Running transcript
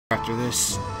after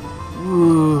this.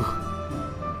 Ooh.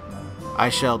 I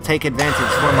shall take advantage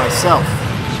for myself.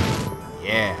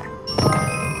 Yeah.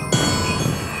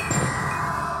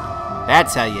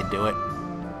 That's how you do it.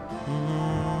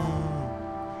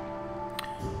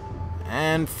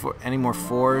 And for any more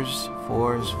fours?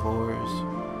 Fours.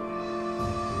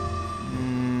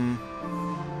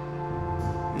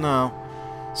 No.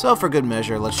 So for good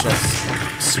measure, let's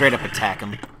just straight up attack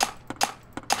him.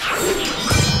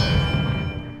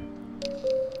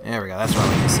 There we go, that's what I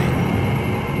like to see.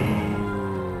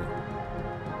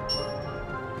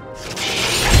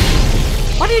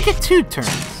 Why do you get 2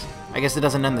 turns? I guess it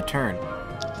doesn't end the turn.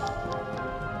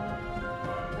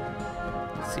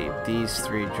 Let's see if these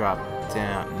 3 drop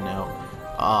down. No.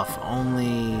 Off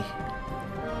only.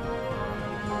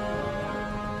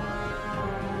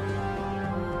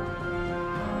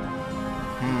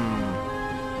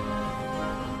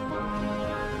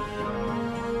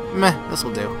 Meh,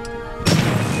 this'll do.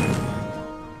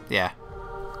 Yeah.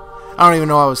 I don't even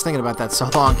know I was thinking about that so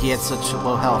long. He had such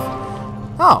low health.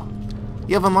 Oh.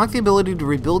 You have unlocked the ability to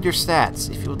rebuild your stats.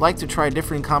 If you would like to try a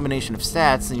different combination of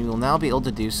stats, then you will now be able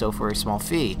to do so for a small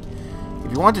fee.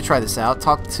 If you want to try this out,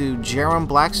 talk to Jerome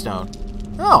Blackstone.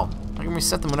 Oh, I can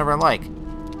reset them whenever I like.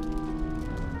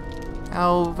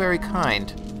 How very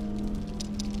kind.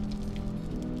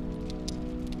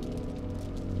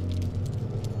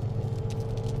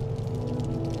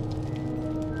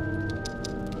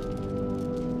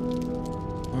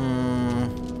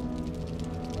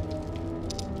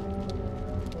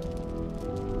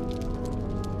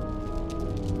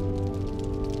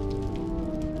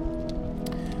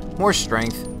 More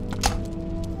strength.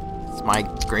 It's my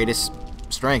greatest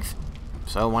strength,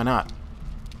 so why not?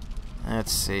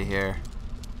 Let's see here.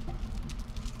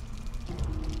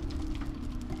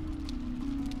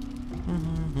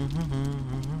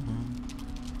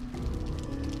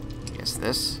 Guess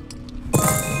this.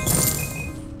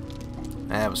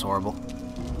 That was horrible.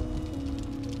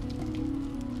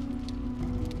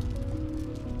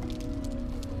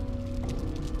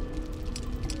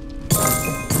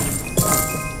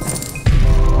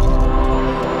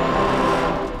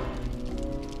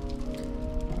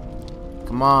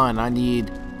 Come on, I need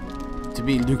to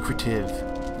be lucrative.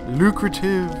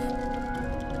 Lucrative!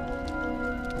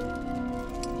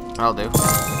 I'll do.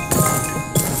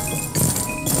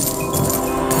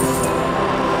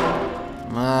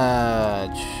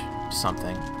 Much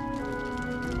something.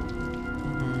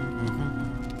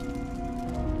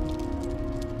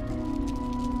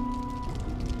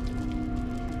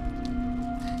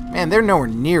 Man, they're nowhere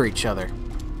near each other.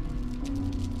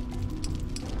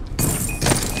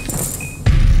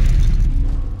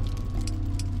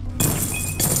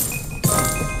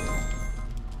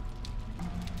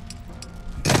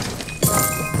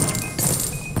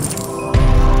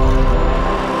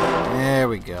 There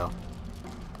we go.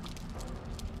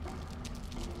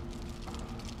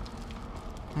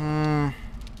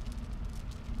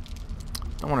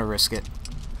 Don't want to risk it.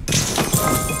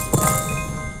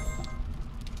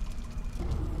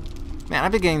 Man,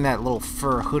 I've been getting that little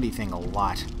fur hoodie thing a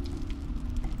lot.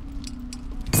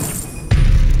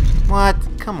 What?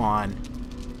 Come on.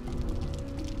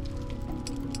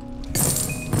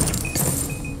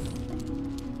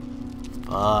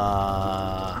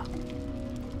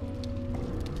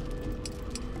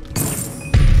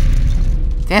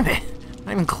 Damn it.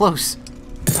 Not even close.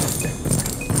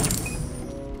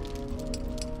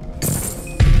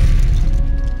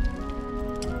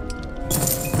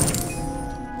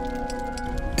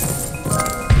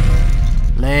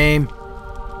 Lame.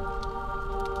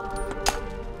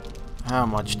 How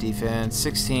much defense?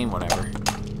 16, whatever.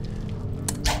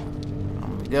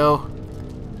 On we go.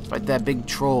 Fight that big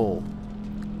troll.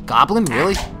 Goblin?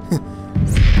 Really?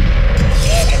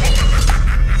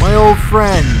 My old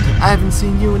friend. I haven't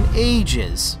seen you in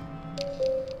ages.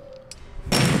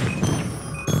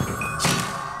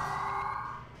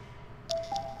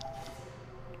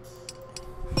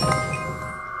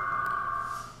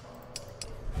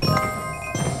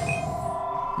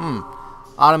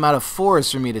 Autumn out of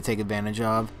 4s for me to take advantage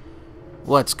of.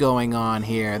 What's going on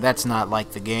here? That's not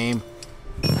like the game.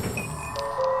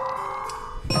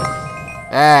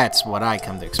 That's what I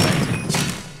come to expect.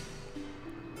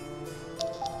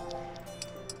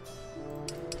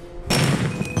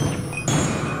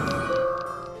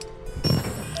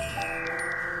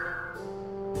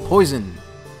 Poison.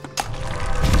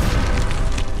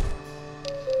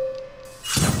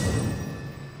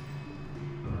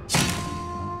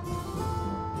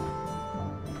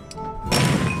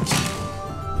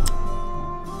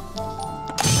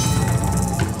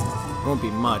 Won't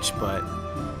be much, but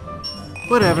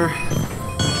whatever.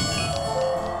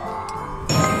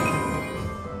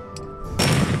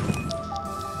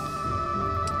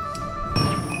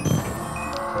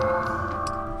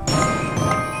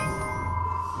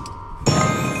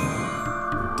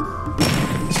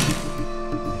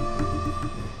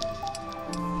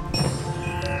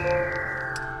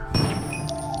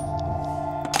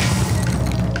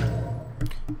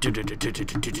 Yep,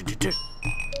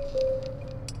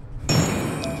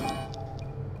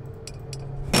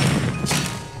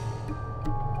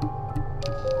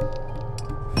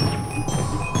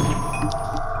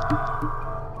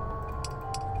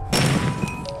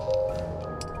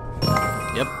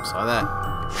 saw that.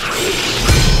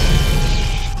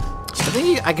 I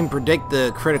think I can predict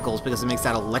the criticals because it makes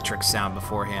that electric sound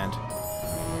beforehand.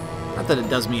 Not that it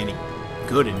does me any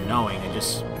good in knowing, I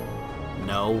just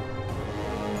know.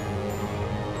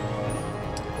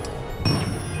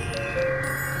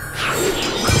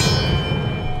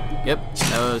 Yep,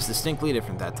 that was distinctly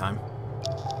different that time.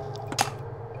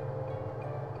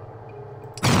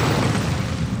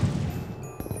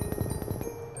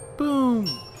 Boom!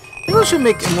 I think we should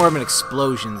make more of an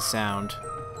explosion sound.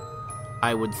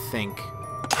 I would think.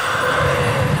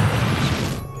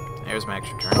 There's my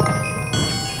extra turn.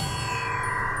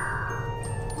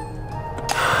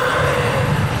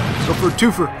 Go for a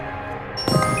twofer.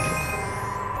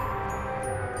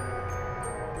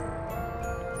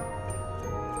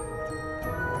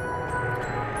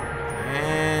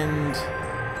 And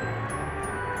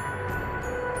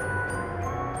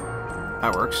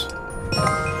that works.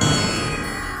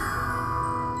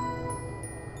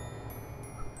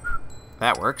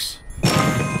 That works.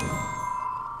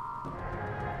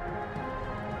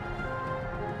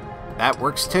 That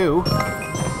works too.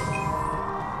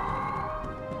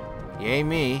 Yay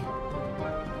me.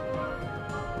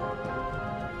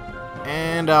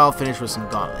 And I'll finish with some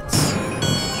gauntlets.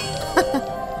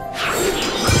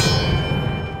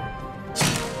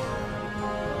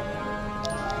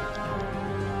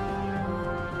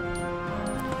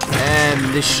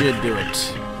 And this should do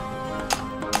it.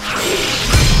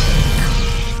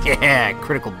 Yeah,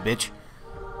 critical bitch.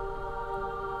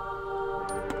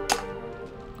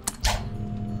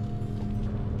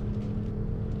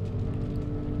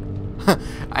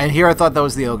 And here I thought that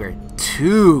was the ogre.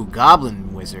 2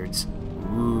 goblin wizards.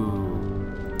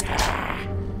 Ooh.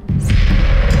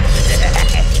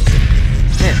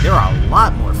 Man, there are a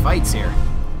lot more fights here.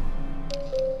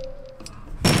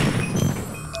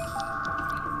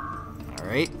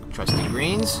 Alright, trusty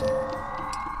greens.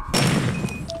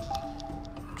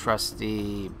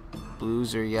 Trusty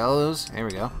blues or yellows. There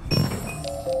we go.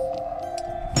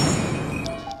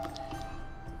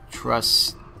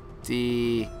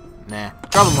 Trusty... Nah.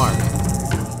 Trouble mark.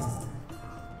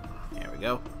 There we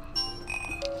go.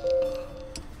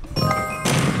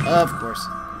 Of course.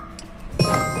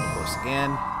 Of course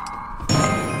again.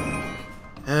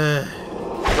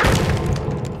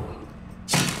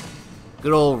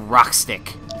 Good old rock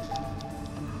stick.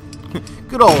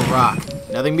 Good old rock.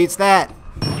 Nothing beats that.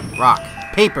 Rock.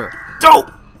 Paper.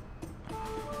 Dope!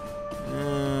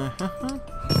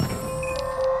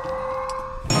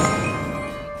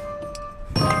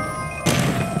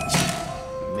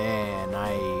 Man,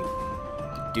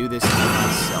 I do this to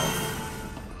myself.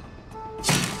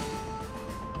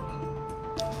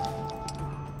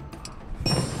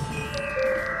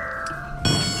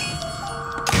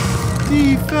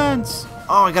 Defense!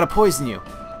 Oh, I gotta poison you.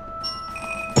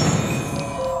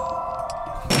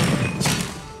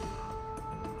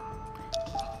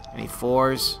 Any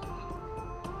 4s?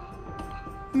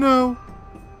 No.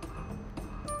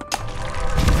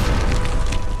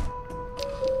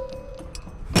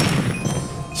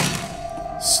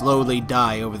 Slowly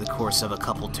die over the course of a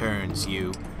couple turns,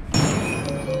 you.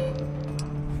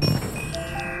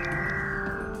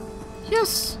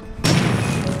 Yes.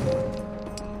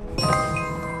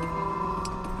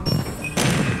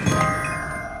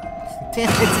 Damn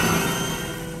it.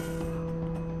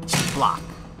 Block.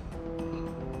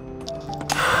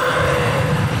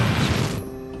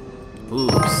 Ooh,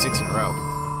 6 in a row.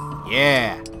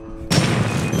 Yeah.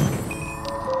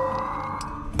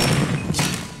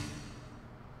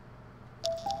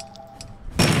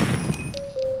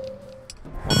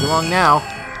 Won't be long now.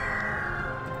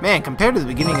 Man, compared to the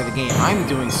beginning of the game, I'm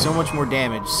doing so much more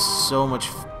damage, so much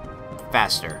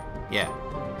faster. Yeah.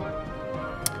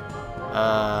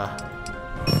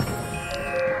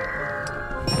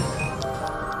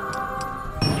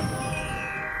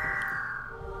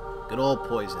 Good old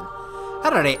poison. How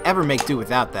did I ever make do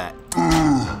without that?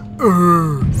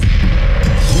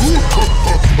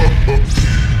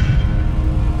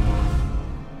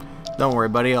 Don't worry,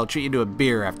 buddy. I'll treat you to a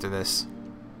beer after this.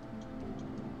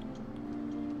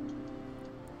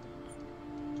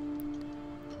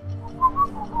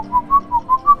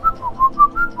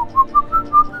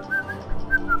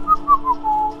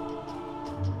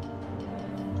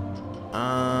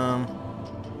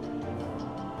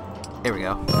 There we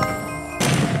go.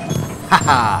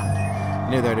 Haha!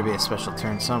 Knew there to be a special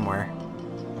turn somewhere.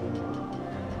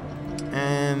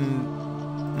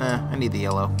 And... nah, I need the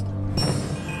yellow.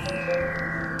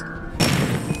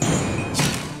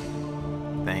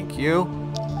 Thank you.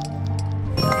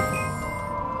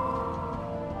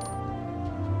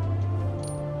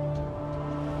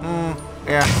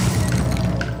 Yeah.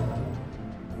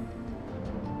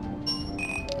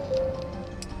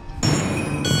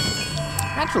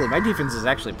 Actually, my defense is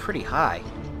actually pretty high.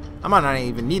 I might not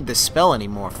even need this spell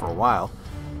anymore for a while.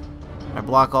 I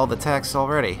block all the attacks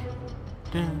already.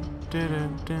 Dun,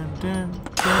 dun, dun, dun, dun,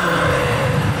 dun.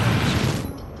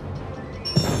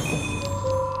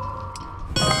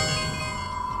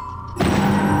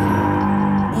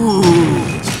 Ooh.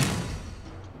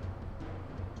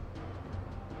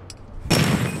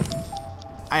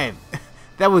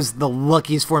 That was the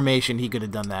luckiest formation he could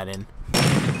have done that in.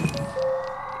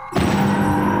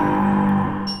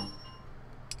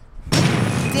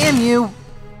 Damn you!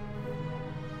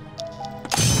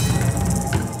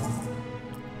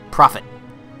 Profit.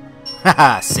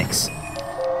 Haha, 6.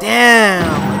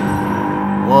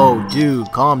 Damn! Whoa,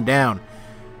 dude, calm down.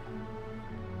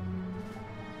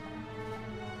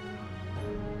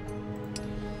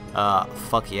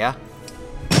 Fuck yeah.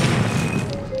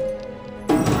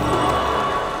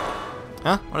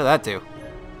 Huh? What did that do?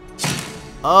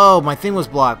 Oh, my thing was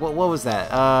blocked. What was that?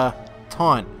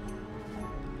 Taunt.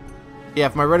 Yeah,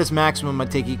 if my red is maximum, I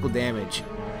take equal damage.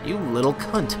 You little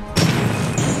cunt.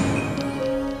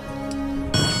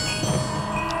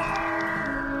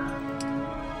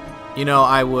 You know,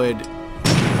 I would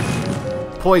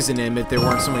poison him if there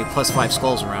weren't so many +5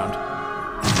 skulls around.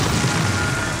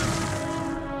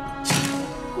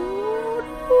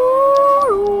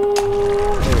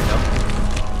 There we go.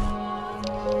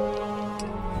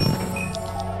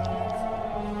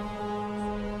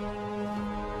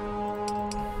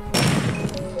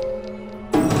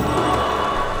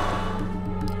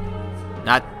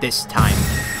 Not this time,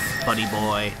 buddy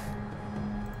boy.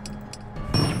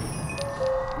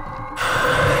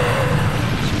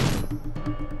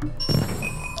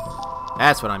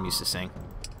 That's what I'm used to saying.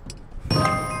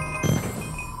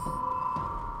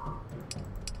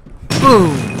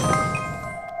 Boom!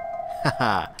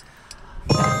 Haha.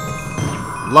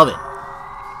 Love it.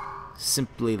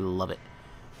 Simply love it.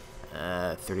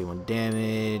 31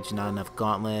 damage, not enough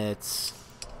gauntlets.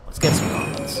 Let's get some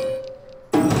gauntlets.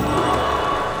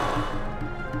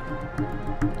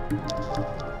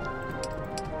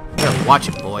 Better watch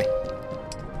it, boy.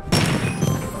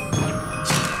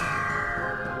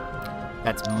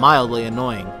 That's mildly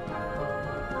annoying.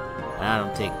 And I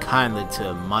don't take kindly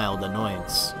to mild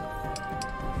annoyance.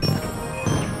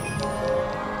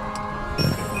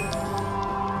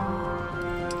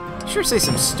 You sure say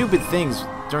some stupid things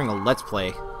during a Let's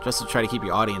Play, just to try to keep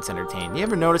your audience entertained. You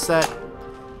ever notice that?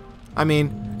 I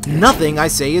mean, nothing I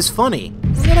say is funny,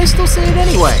 and yet I still say it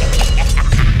anyway.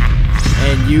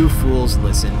 And you fools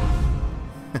listen.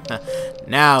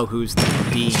 Now who's the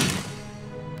dean?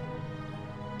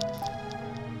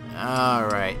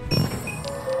 Alright.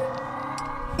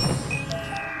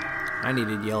 I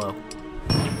needed yellow.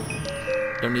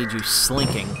 Don't need you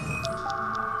slinking.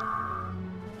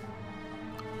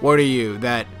 What are you,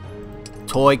 that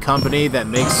toy company that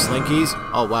makes slinkies?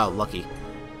 Oh wow, lucky.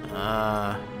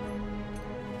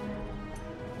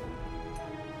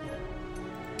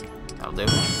 That'll do.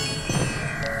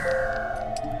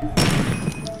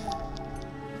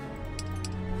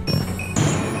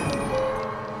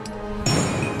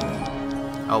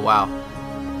 Oh wow.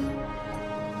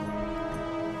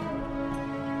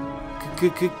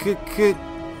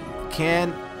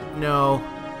 Can no.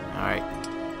 All right.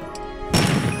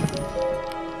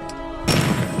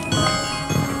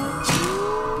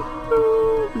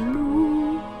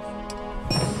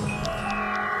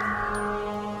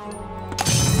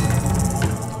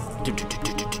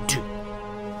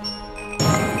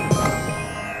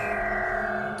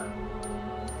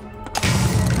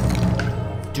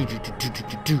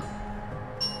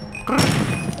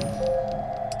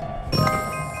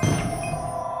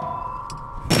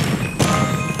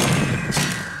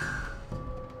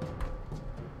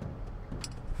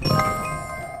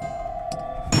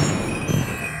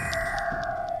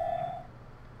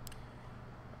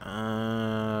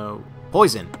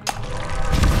 Poison.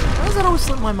 Why does that always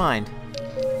slip my mind?